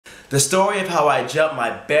The story of how I jumped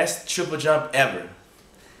my best triple jump ever.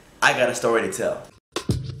 I got a story to tell.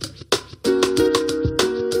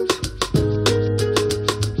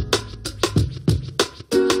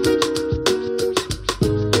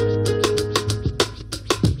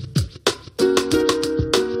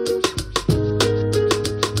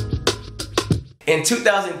 In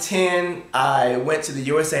 2010, I went to the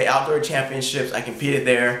USA Outdoor Championships. I competed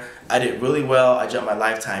there. I did really well. I jumped my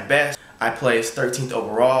lifetime best. I placed 13th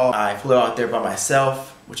overall. I flew out there by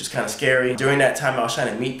myself, which is kind of scary. During that time, I was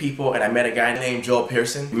trying to meet people, and I met a guy named Joel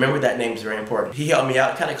Pearson. Remember, that name is very important. He helped me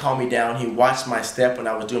out, kind of calmed me down. He watched my step when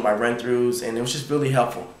I was doing my run-throughs, and it was just really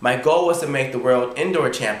helpful. My goal was to make the World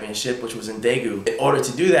Indoor Championship, which was in Daegu. In order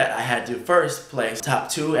to do that, I had to first place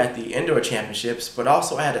top 2 at the Indoor Championships, but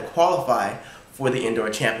also I had to qualify for the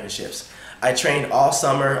Indoor Championships. I trained all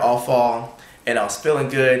summer, all fall, and I was feeling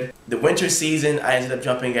good. The winter season, I ended up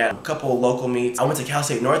jumping at a couple of local meets. I went to Cal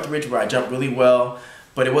State Northridge where I jumped really well,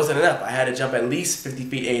 but it wasn't enough. I had to jump at least 50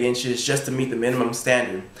 feet 8 inches just to meet the minimum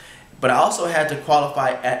standard. But I also had to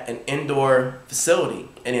qualify at an indoor facility,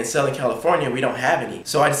 and in Southern California, we don't have any.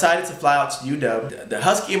 So I decided to fly out to UW. The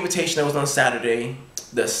Husky Invitational was on Saturday.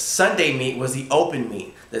 The Sunday meet was the open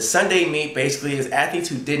meet. The Sunday meet basically is athletes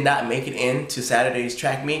who did not make it into Saturday's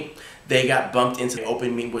track meet. They got bumped into the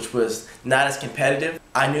open meet, which was not as competitive.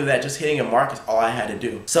 I knew that just hitting a mark is all I had to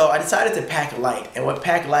do. So I decided to pack light. And what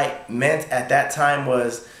pack light meant at that time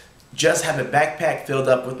was just have a backpack filled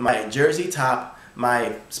up with my jersey top,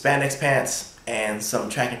 my spandex pants, and some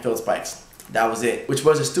track and field spikes. That was it. Which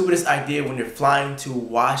was the stupidest idea when you're flying to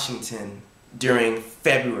Washington during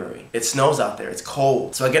February. It snows out there, it's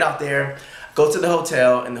cold. So I get out there, go to the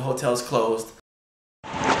hotel, and the hotel's closed.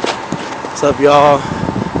 What's up, y'all?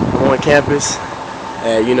 I'm on campus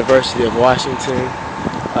at University of Washington.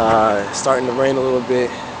 It's starting to rain a little bit.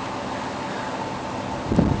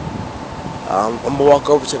 I'm gonna walk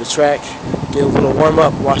over to the track, get a little warm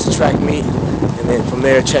up, watch the track meet, and then from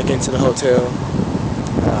there check into the hotel.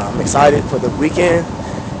 I'm excited for the weekend,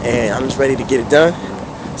 and I'm just ready to get it done.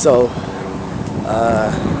 So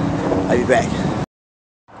I'll be back.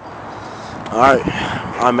 Alright,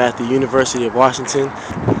 I'm at the University of Washington.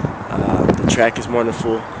 The track is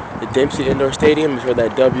wonderful. The Dempsey Indoor Stadium is where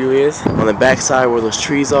that W is. On the back side where those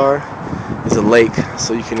trees are is a lake,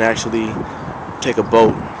 so you can actually take a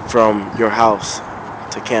boat from your house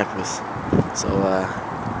to campus. So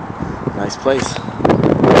nice place.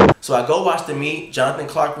 So I go watch the meet. Jonathan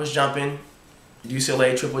Clark was jumping,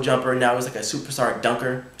 UCLA triple jumper. Now he's like a superstar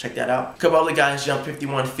dunker. Check that out. A couple other guys jumped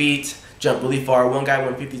 51 feet, jumped really far. One guy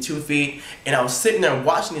went 52 feet, and I was sitting there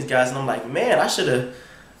watching these guys, and I'm like, man, I should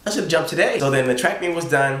have jumped today. So then the track meet was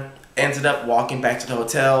done. Ended up walking back to the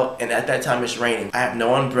hotel, and at that time it's raining. I have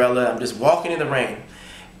no umbrella. I'm just walking in the rain.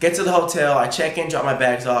 Get to the hotel. I check in, drop my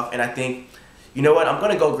bags off, and I think, you know what? I'm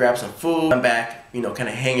gonna go grab some food. I'm back, you know, kind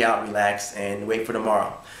of hang out, relax, and wait for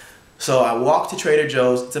tomorrow. So I walk to Trader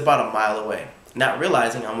Joe's. It's about a mile away. Not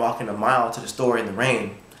realizing I'm walking a mile to the store in the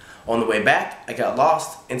rain. On the way back, I got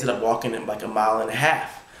lost. Ended up walking like a mile and a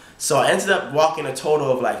half. So I ended up walking a total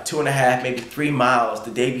of like 2.5, maybe 3 miles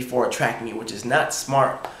the day before a track meet, which is not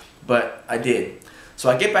smart, but I did.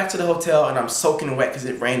 So I get back to the hotel and I'm soaking wet because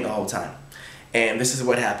it rained the whole time. And this is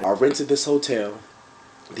what happened. I rented this hotel.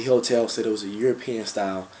 The hotel said it was a European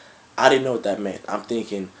style. I didn't know what that meant. I'm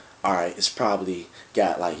thinking, alright, it's probably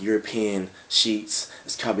got like European sheets.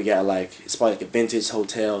 It's probably like a vintage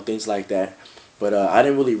hotel, things like that. But I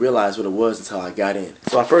didn't really realize what it was until I got in.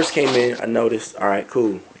 So I first came in, I noticed, alright,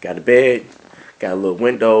 cool. I got a bed, got a little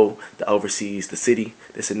window that oversees the city,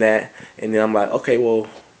 this and that. And then I'm like, okay, well,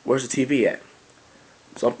 where's the TV at?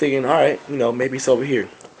 So I'm thinking, alright, you know, maybe it's over here.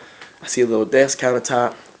 I see a little desk,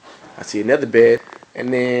 countertop. I see another bed.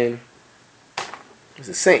 And then there's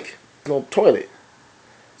a sink. No toilet.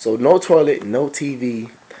 So no toilet, no TV.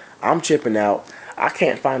 I'm tripping out. I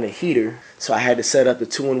can't find a heater. So I had to set up the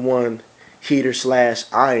 2-in-1 heater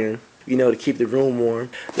 / iron, you know, to keep the room warm.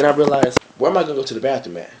 Then I realized, where am I going to go to the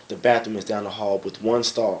bathroom at? The bathroom is down the hall with one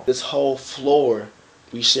stall. This whole floor,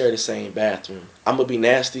 we share the same bathroom. I'm going to be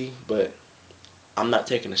nasty, but I'm not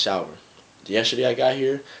taking a shower. Yesterday I got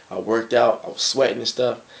here, I worked out, I was sweating and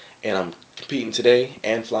stuff, and I'm competing today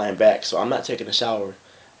and flying back. So I'm not taking a shower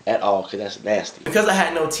at all because that's nasty. Because I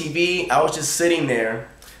had no TV, I was just sitting there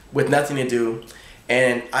with nothing to do.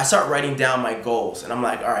 And I start writing down my goals, and I'm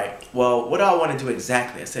like, all right, well, what do I want to do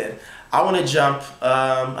exactly? I said, I want to jump,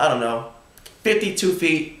 I don't know, 52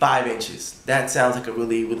 feet, 5 inches. That sounds like a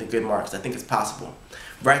really, really good mark, so I think it's possible.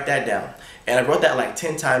 Write that down. And I wrote that like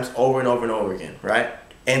 10 times over and over and over again, right?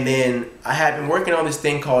 And then I had been working on this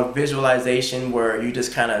thing called visualization, where you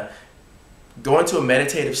just kind of go into a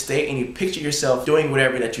meditative state and you picture yourself doing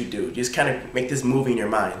whatever that you do. Just kind of make this movie in your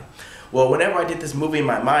mind. Well, whenever I did this movie in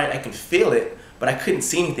my mind, I could feel it, but I couldn't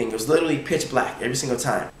see anything. It was literally pitch black every single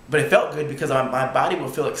time. But it felt good because my body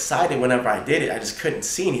would feel excited whenever I did it. I just couldn't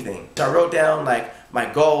see anything. So I wrote down like my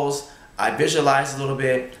goals. I visualized a little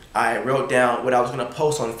bit. I wrote down what I was gonna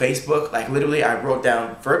post on Facebook. Like literally I wrote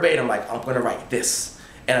down verbatim, like I'm gonna write this.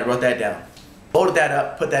 And I wrote that down. Folded that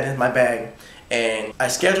up, put that in my bag, and I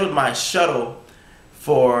scheduled my shuttle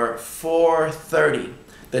for 4:30.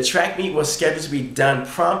 The track meet was scheduled to be done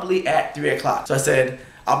promptly at 3 o'clock. So I said,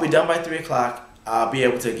 I'll be done by 3 o'clock. I'll be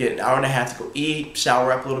able to get an hour and a half to go eat,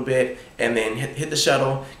 shower up a little bit, and then hit the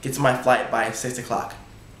shuttle, get to my flight by 6 o'clock.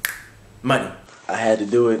 Money. I had to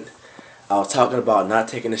do it. I was talking about not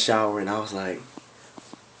taking a shower, and I was like,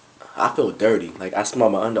 I feel dirty. Like, I smell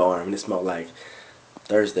my underarm, and it smelled like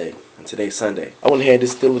Thursday, and today's Sunday. I went ahead and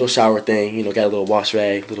did a little shower thing, you know, got a little wash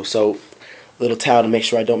rag, little soap, little towel to make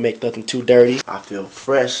sure I don't make nothing too dirty. I feel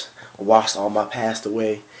fresh. I washed all my past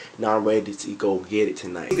away. Now I'm ready to go get it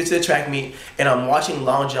tonight. I get to the track meet and I'm watching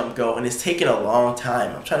long jump go, and it's taking a long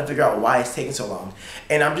time. I'm trying to figure out why it's taking so long.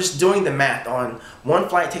 And I'm just doing the math on one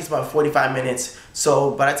flight takes about 45 minutes.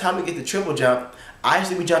 So by the time we get to triple jump, I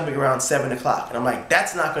usually be jumping around 7 o'clock. And I'm like,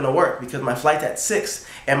 that's not gonna work because my flight's at 6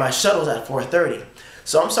 and my shuttle's at 4:30.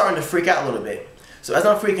 So I'm starting to freak out a little bit. So as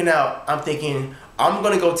I'm freaking out, I'm thinking, I'm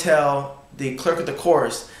gonna go tell the clerk of the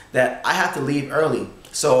course that I have to leave early.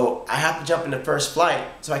 So I have to jump in the first flight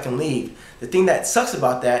so I can leave. The thing that sucks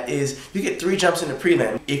about that is you get 3 jumps in the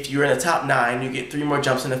prelim. If you're in the top 9, you get 3 more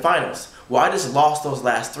jumps in the finals. Well, I just lost those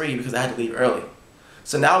last 3 because I had to leave early.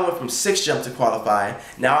 So now I went from 6 jumps to qualify.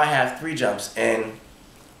 Now I have 3 jumps, and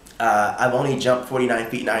I've only jumped 49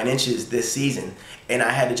 feet 9 inches this season, and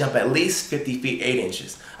I had to jump at least 50 feet 8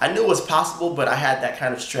 inches. I knew it was possible, but I had that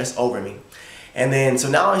kind of stress over me. And then, so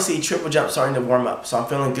now I see triple jump starting to warm up. So I'm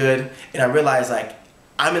feeling good, and I realize like,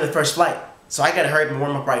 I'm in the first flight. So I gotta hurry up and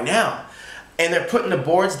warm up right now. And they're putting the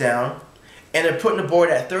boards down, and they're putting the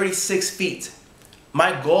board at 36 feet.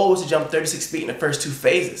 My goal was to jump 36 feet in the first 2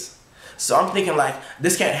 phases. So I'm thinking like,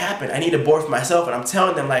 this can't happen. I need a board for myself. And I'm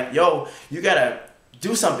telling them like, yo, you gotta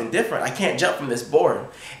do something different. I can't jump from this board.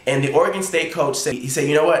 And the Oregon State coach said, he said,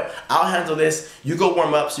 you know what? I'll handle this. You go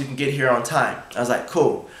warm up so you can get here on time. I was like,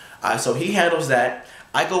 cool. So he handles that.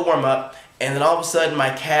 I go warm up, and then all of a sudden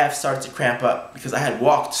my calf starts to cramp up because I had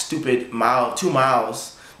walked stupid 2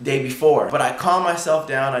 miles the day before. But I calmed myself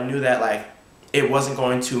down. I knew that like it wasn't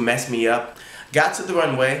going to mess me up. Got to the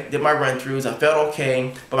runway, did my run throughs. I felt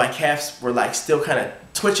okay, but my calves were like still kind of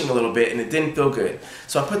twitching a little bit, and it didn't feel good.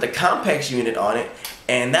 So I put the Compex unit on it,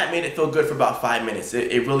 and that made it feel good for about 5 minutes.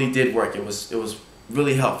 It really did work. It was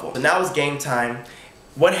really helpful. So now it's game time.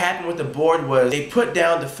 What happened with the board was they put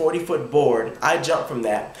down the 40-foot board. I jumped from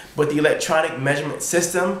that, but the electronic measurement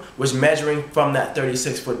system was measuring from that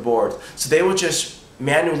 36-foot board. So they would just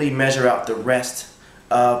manually measure out the rest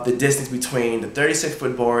of the distance between the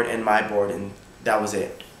 36-foot board and my board, and that was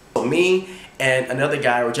it. So me and another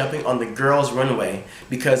guy were jumping on the girls' runway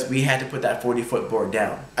because we had to put that 40-foot board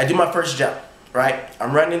down. I do my first jump, right?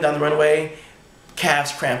 I'm running down the runway,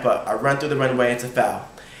 calves cramp up. I run through the runway, it's a foul.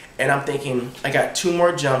 And I'm thinking, I got 2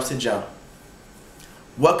 more jumps to jump.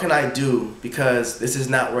 What can I do because this is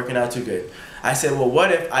not working out too good? I said, well,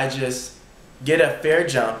 what if I just get a fair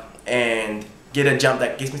jump and get a jump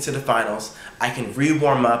that gets me to the finals? I can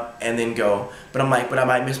re-warm up and then go. But I'm like, but I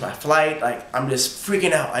might miss my flight. Like, I'm just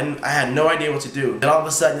freaking out. I had no idea what to do. And all of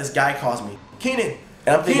a sudden, this guy calls me, Keenan.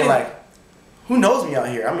 And I'm thinking like, who knows me out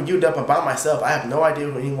here? I'm U'd up by myself. I have no idea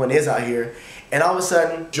who anyone is out here. And all of a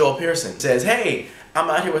sudden, Joel Pearson says, hey, I'm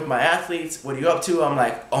out here with my athletes. What are you up to? I'm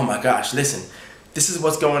like, oh my gosh, listen, this is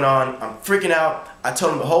what's going on. I'm freaking out. I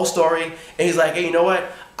told him the whole story. And he's like, hey, you know what?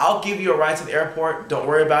 I'll give you a ride to the airport. Don't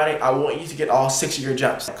worry about it. I want you to get all 6 of your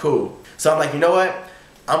jumps. Cool. So I'm like, you know what?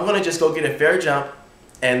 I'm going to just go get a fair jump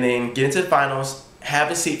and then get into the finals, have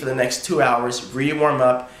a seat for the next 2 hours, re-warm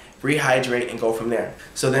up, rehydrate, and go from there.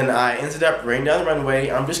 So then I ended up running down the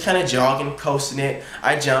runway. I'm just kind of jogging, coasting it.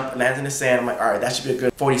 I jump, land in the sand. I'm like, all right, that should be a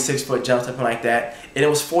good 46-foot jump, something like that. And it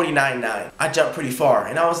was 49.9. I jumped pretty far.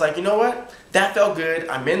 And I was like, you know what? That felt good.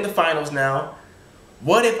 I'm in the finals now.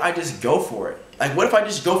 What if I just go for it? Like, what if I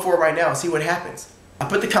just go for it right now and see what happens? I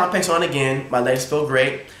put the Compex on again. My legs feel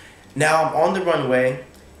great. Now I'm on the runway,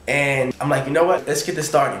 and I'm like, you know what? Let's get this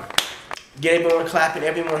started. Get everyone clapping,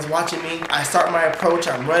 everyone's watching me. I start my approach,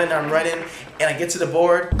 I'm running, and I get to the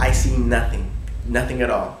board. I see nothing, nothing at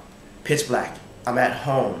all. Pitch black. I'm at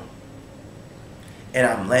home, and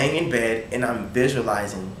I'm laying in bed, and I'm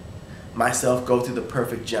visualizing myself go through the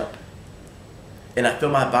perfect jump. And I feel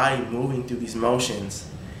my body moving through these motions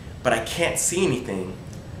but I can't see anything,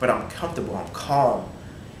 but I'm comfortable, I'm calm.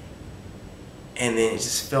 And then it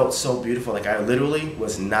just felt so beautiful. Like I literally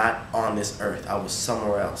was not on this earth. I was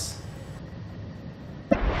somewhere else.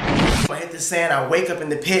 I hit the sand, I wake up in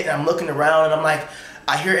the pit, and I'm looking around, and I'm like,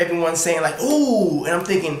 I hear everyone saying like, ooh, and I'm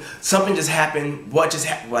thinking, something just happened. What just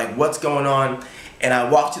happened? Like, what's going on? And I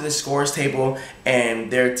walk to the scores table,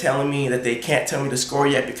 and they're telling me that they can't tell me the score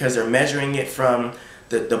yet because they're measuring it from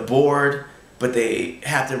the board, but they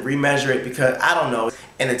have to remeasure it because, I don't know.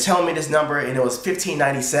 And they're telling me this number, and it was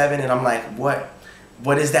 1597, and I'm like, what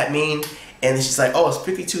does that mean? And she's like, oh, it's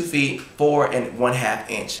 52 feet, 4 1/2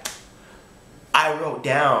 inch. I wrote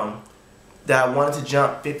down that I wanted to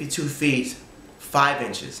jump 52 feet, 5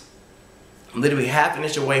 inches. I'm literally half an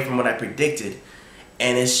inch away from what I predicted.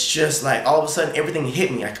 And it's just like, all of a sudden, everything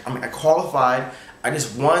hit me. I qualified. I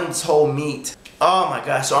just won this whole meet. Oh my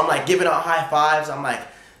gosh. So I'm like giving out high fives. I'm like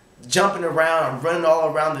jumping around. I'm running all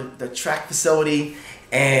around the track facility.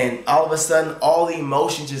 And all of a sudden, all the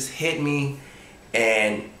emotion just hit me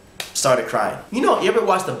and started crying. You know, you ever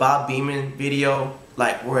watch the Bob Beamon video?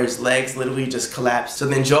 Like where his legs literally just collapsed. So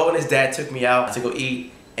then Joe and his dad took me out to go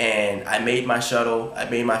eat. And I made my shuttle. I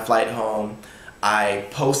made my flight home. I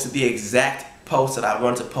posted the exact post that I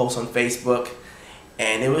wanted to post on Facebook,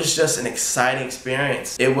 and it was just an exciting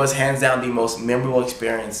experience. It was hands down the most memorable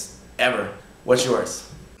experience ever. What's yours?